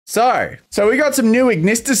So we got some new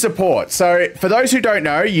Ignister support. So for those who don't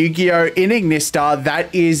know, Yu-Gi-Oh! In Ignister,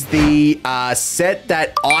 that is the set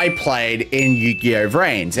that I played in Yu-Gi-Oh!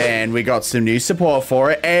 Vrains, and we got some new support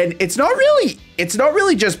for it. And it's not really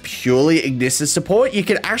just purely Ignister support. You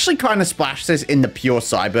can actually kind of splash this in the pure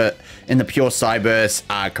Cyberse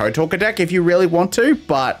Code Talker deck if you really want to,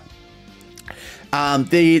 but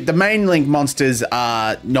the main link monsters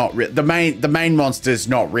are not the main monsters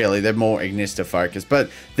not really. They're more Ignister focused, but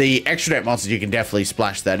the extra deck monsters you can definitely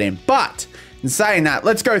splash that in. But in saying that,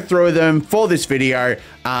 let's go through them for this video.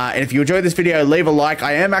 And if you enjoyed this video, leave a like.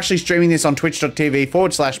 I am actually streaming this on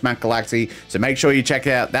twitch.tv/MattGalaxy, so make sure you check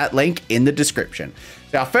out that link in the description.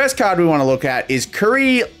 So our first card we want to look at is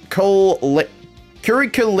Kurika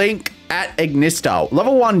Link at Ignister.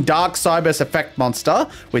 Level 1 Dark Cyberse effect monster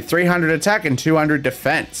with 300 attack and 200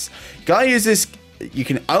 defense. You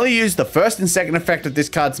can only use the first and second effect of this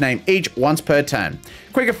card's name each once per turn.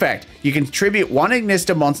 Quick effect. You can tribute one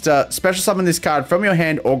Ignister monster, special summon this card from your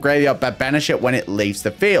hand or graveyard, but banish it when it leaves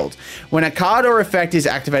the field. When a card or effect is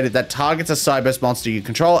activated that targets a Cyberse monster you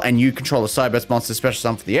control, and you control a Cyberse monster special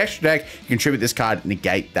summon for the extra deck, you can tribute this card and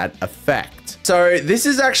negate that effect. So this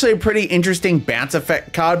is actually a pretty interesting bounce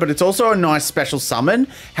effect card, but it's also a nice special summon.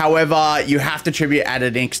 However, you have to tribute at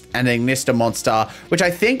an Ignister monster, which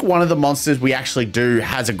I think one of the monsters we actually do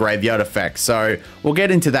has a graveyard effect. So we'll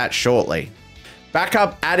get into that shortly.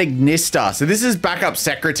 Backup at Ignister. So this is backup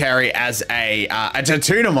secretary as a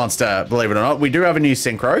tuner monster, believe it or not. We do have a new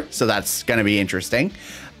synchro, so that's going to be interesting.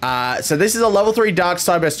 So this is a level 3 Dark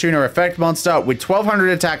Cyberse tuner effect monster with 1200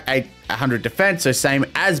 attack, 800 defense, so same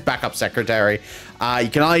as backup secretary. You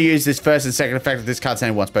can only use this first and second effect of this card's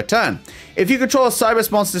name once per turn. If you control a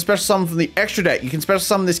Cyberse monster special summon from the extra deck, you can special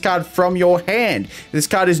summon this card from your hand. If this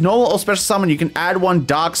card is normal or special summon, you can add one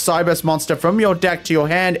Dark Cyberse monster from your deck to your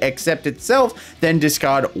hand except itself, then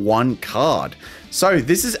discard one card. So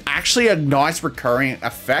this is actually a nice recurring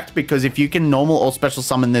effect, because if you can normal or special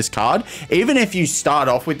summon this card, even if you start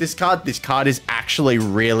off with this card is actually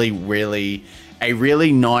really a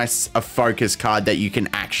really nice focus card that you can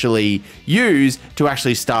actually use to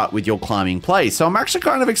actually start with your climbing plays. So I'm actually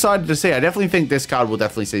kind of excited to see. I definitely think this card will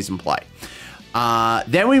definitely see some play.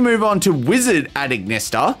 Then we move on to Wizard at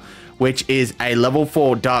Ignister, which is a level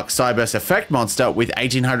 4 Dark Cyberse effect monster with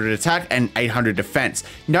 1800 attack and 800 defense.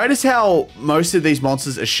 Notice how most of these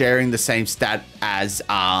monsters are sharing the same stat as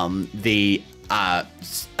the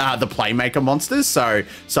Playmaker monsters. So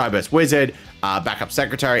Cyberse Wizard, Backup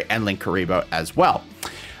Secretary, and Link Kuriboh as well.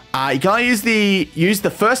 You can only use the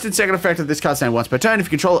first and second effect of this card's name once per turn. If you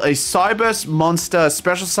control a Cyberse monster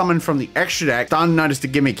special summon from the extra deck, don't notice the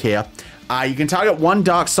gimmick here. You can target one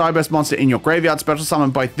Dark Cyberse monster in your graveyard, special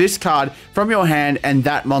summon both this card from your hand and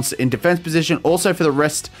that monster in defense position. Also for the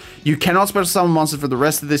rest, you cannot special summon monsters for the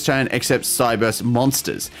rest of this turn except Cyberse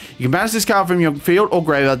monsters. You can banish this card from your field or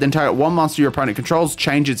graveyard, then target one monster your opponent controls,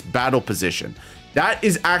 change its battle position. That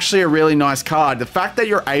is actually a really nice card. The fact that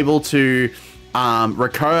you're able to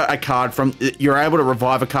recur a card from, you're able to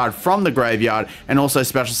revive a card from the graveyard and also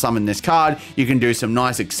special summon this card. You can do some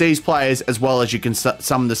nice Xyz plays, as well as you can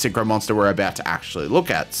summon the synchro monster we're about to actually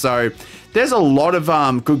look at. So there's a lot of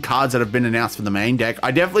good cards that have been announced for the main deck.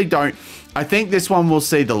 I think this one will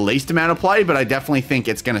see the least amount of play, but I definitely think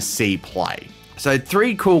it's going to see play. So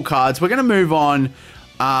 3 cool cards. We're going to move on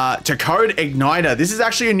to Code Igniter. This is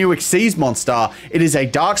actually a new Xyz monster. It is a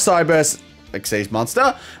Dark Cyberse Xyz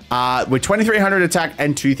monster with 2300 attack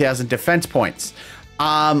and 2000 defense points.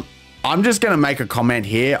 I'm just going to make a comment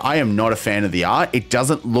here. I am not a fan of the art. It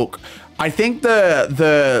doesn't look... I think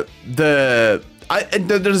the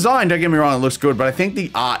design, don't get me wrong, it looks good, but I think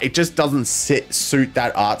the art, it just doesn't suit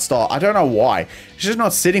that art style. I don't know why. It's just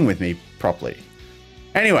not sitting with me properly.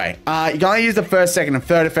 Anyway, you can only use the first, second, and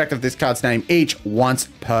third effect of this card's name each once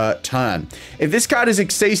per turn. If this card is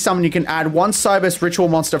Xyz summon, you can add one Cyberse ritual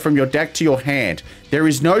monster from your deck to your hand. There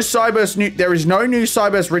is no new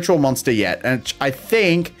Cyberse ritual monster yet, and I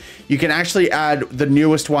think you can actually add the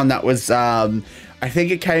newest one that was I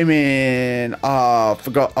think it came in I'm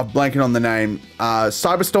blanking on the name.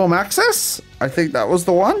 Cyberstorm Access? I think that was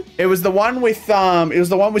the one. It was the one with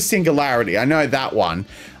Singularity. I know that one.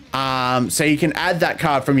 So you can add that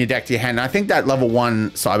card from your deck to your hand. And I think that level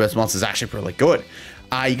 1 Cyberse monster is actually really good.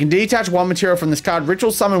 You can detach one material from this card,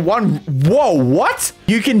 ritual summon one. Whoa, what?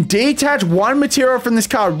 You can detach one material from this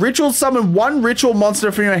card, ritual summon one ritual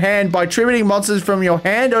monster from your hand by tributing monsters from your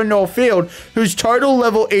hand or your field whose total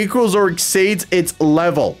level equals or exceeds its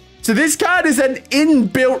level. So this card is an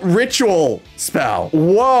inbuilt ritual spell.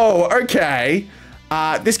 Whoa, okay.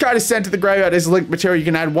 This card is sent to the graveyard as link material. You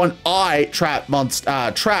can add one eye trap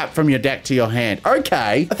monster trap from your deck to your hand.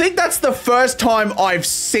 Okay. I think that's the first time I've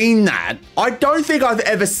seen that. I don't think I've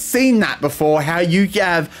ever seen that before, how you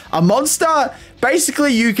have a monster.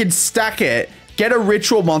 Basically, you can stack it, get a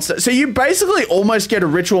ritual monster. So you basically almost get a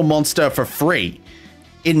ritual monster for free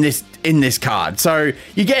in this card. So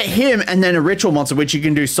you get him and then a ritual monster, which you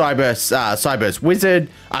can do Cyburst Wizard,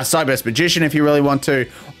 Cyburst Magician if you really want to,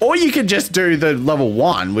 or you could just do the level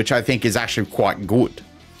 1, which I think is actually quite good.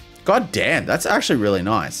 God damn, that's actually really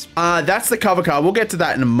nice. That's the cover card. We'll get to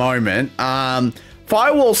that in a moment.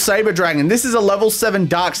 Firewall Saber Dragon. This is a level 7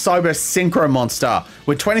 Dark Cyburst Synchro monster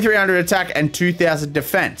with 2300 attack and 2000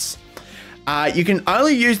 defense. You can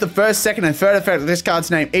only use the first, second, and third effect of this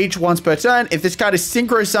card's name each once per turn. If this card is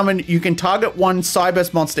synchro summoned, you can target one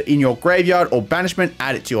Cyburst monster in your graveyard or banishment,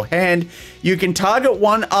 add it to your hand. You can target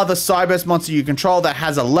one other Cyburst monster you control that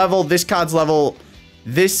has a level. This card's level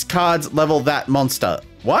that monster.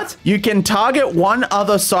 What? You can target one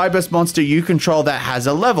other Cyburst monster you control that has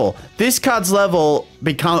a level. This card's level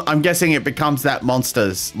I'm guessing it becomes that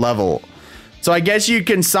monster's level. So I guess you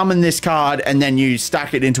can summon this card and then you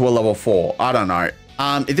stack it into a level 4. I don't know.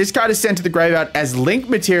 If this card is sent to the graveyard as link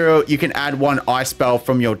material, you can add one ice spell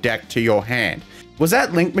from your deck to your hand. Was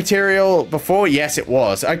that link material before? Yes, it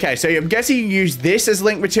was. Okay, so I'm guessing you use this as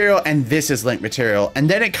link material and this as link material. And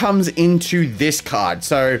then it comes into this card.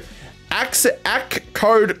 So Ack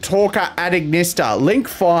Code Talker Adignista, link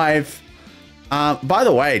 5. By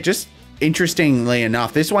the way, just interestingly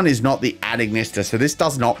enough, this one is not the Adignista, so this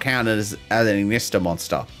does not count as an Adignista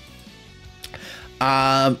monster.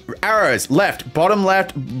 Arrows, left, bottom,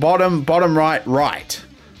 bottom, right, right.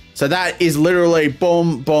 So that is literally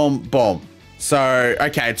boom, boom, boom. So,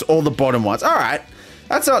 okay, it's all the bottom ones. All right,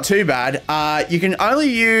 that's not too bad. You can only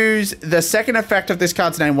use the second effect of this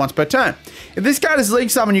card's name once per turn. If this card is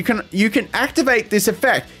link summon, you can activate this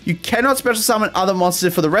effect. You cannot special summon other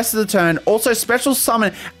monsters for the rest of the turn. Also, special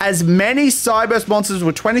summon as many Cyburst monsters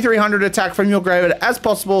with 2300 attack from your graveyard as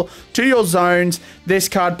possible to your zones this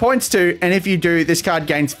card points to, and if you do, this card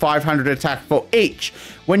gains 500 attack for each.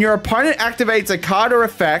 When your opponent activates a card or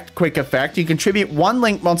effect, quick effect, you contribute one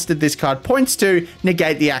link monster this card points to,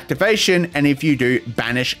 negate the activation, and if you do,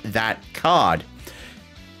 banish that card.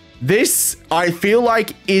 This, I feel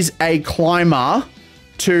like, is a climber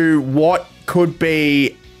to what could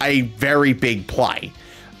be a very big play.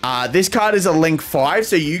 This card is a link 5,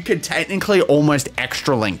 so you could technically almost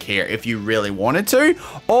extra link here if you really wanted to,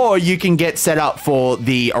 or you can get set up for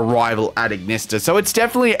the arrival at Adignista. So it's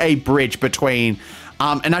definitely a bridge between,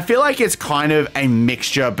 and I feel like it's kind of a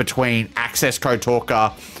mixture between Access Code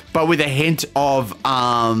Talker, but with a hint of,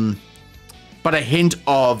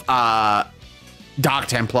 Dark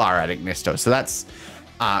Templar Adignista. So that's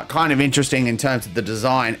kind of interesting in terms of the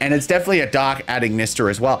design, and it's definitely a Dark Adignista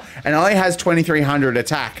as well, and it only has 2300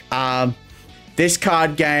 attack. This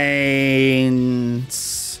card gains,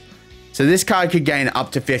 so this card could gain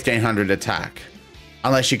up to 1500 attack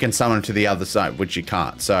unless you can summon it to the other side, which you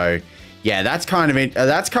can't. So yeah, that's kind of it.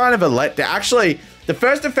 That's kind of a letdown. Actually, the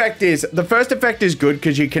first effect is good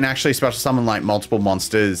because you can actually special summon like multiple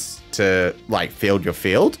monsters to like field your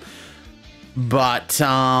field. But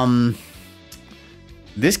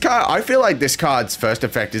this card, I feel like this card's first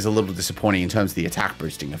effect is a little disappointing in terms of the attack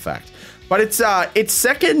boosting effect. But its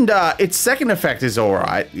second effect is all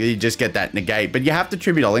right. You just get that negate, but you have to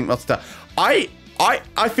tribute a link monster. I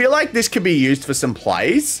feel like this could be used for some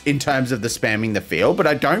plays in terms of the spamming the field, but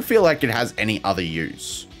I don't feel like it has any other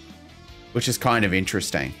use, which is kind of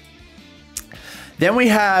interesting. Then we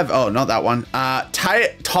have, oh, not that one.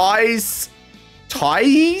 Ties.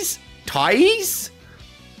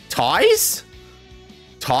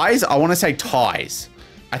 I want to say Ties.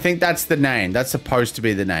 I think that's the name. That's supposed to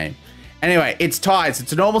be the name. Anyway, it's Ties.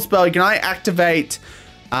 It's a normal spell. You can only activate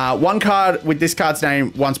one card with this card's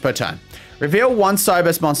name once per turn. Reveal one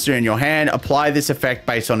Cyburst monster in your hand. Apply this effect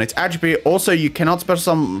based on its attribute. Also, you cannot special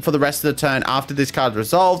summon for the rest of the turn after this card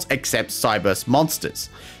resolves, except Cyburst monsters.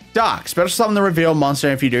 Dark. Special summon the reveal monster.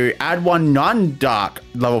 If you do, add one non-dark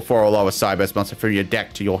level 4 or lower Cyburst monster from your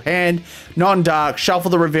deck to your hand. Non-dark. Shuffle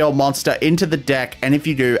the reveal monster into the deck. And if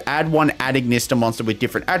you do, add one Adignista monster with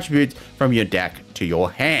different attributes from your deck to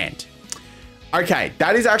your hand. Okay,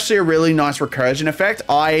 that is actually a really nice recursion effect.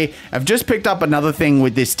 I have just picked up another thing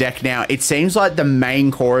with this deck now. It seems like the main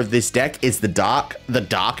core of this deck is the dark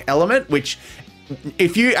element, which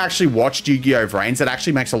if you actually watched Yu-Gi-Oh! Vrains, that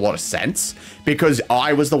actually makes a lot of sense, because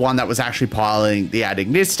I was the one that was actually piloting the Ad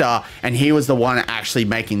Ignista, and he was the one actually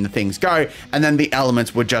making the things go, and then the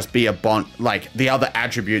elements would just be a bond, like the other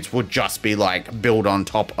attributes would just be like build on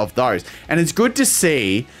top of those. And it's good to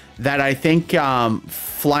see that I think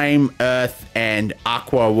Flame, Earth, and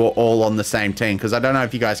Aqua were all on the same team, because I don't know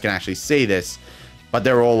if you guys can actually see this, but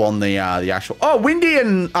they're all on the actual... Oh, Windy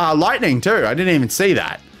and Lightning too. I didn't even see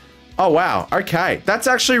that. Oh, wow. Okay. That's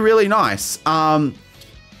actually really nice. I'm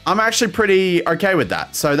actually pretty okay with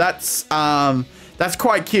that. So that's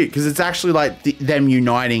quite cute, because it's actually like them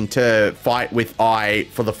uniting to fight with I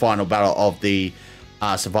for the final battle of the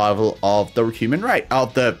survival of the human race,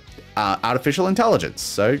 of the artificial intelligence.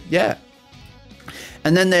 So, yeah.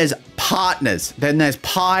 And then there's partners. Then there's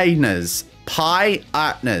partners.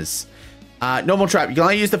 Normal trap. You can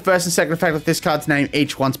only use the first and second effect of this card's name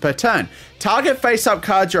each once per turn. Target face-up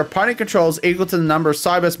cards your opponent controls equal to the number of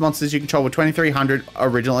Cyberse monsters you control with 2,300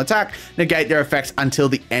 original attack. Negate their effects until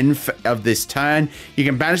the end of this turn. You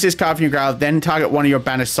can banish this card from your graveyard, then target one of your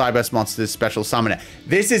banished Cyberse monsters, special summon it.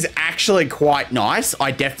 This is actually quite nice. I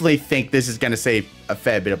definitely think this is going to see a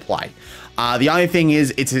fair bit of play. The only thing is,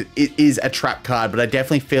 it is a trap card, but I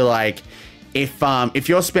definitely feel like if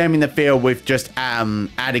you're spamming the field with just Ad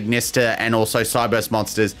Ignista and also Cyberse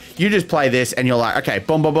monsters, you just play this and you're like, okay,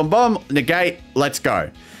 boom, boom, boom, boom, negate, let's go.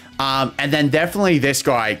 And then definitely this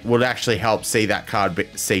guy would actually help see that card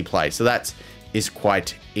see play. So that is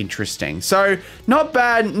quite interesting. So not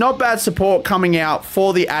bad support coming out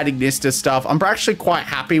for the Ad Ignista stuff. I'm actually quite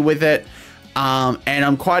happy with it. And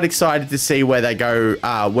I'm quite excited to see where they go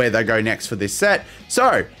next for this set.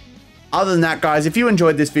 So other than that, guys, if you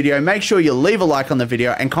enjoyed this video, make sure you leave a like on the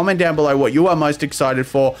video and comment down below what you are most excited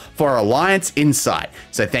for Alliance Insight.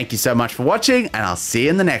 So thank you so much for watching, and I'll see you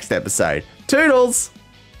in the next episode. Toodles!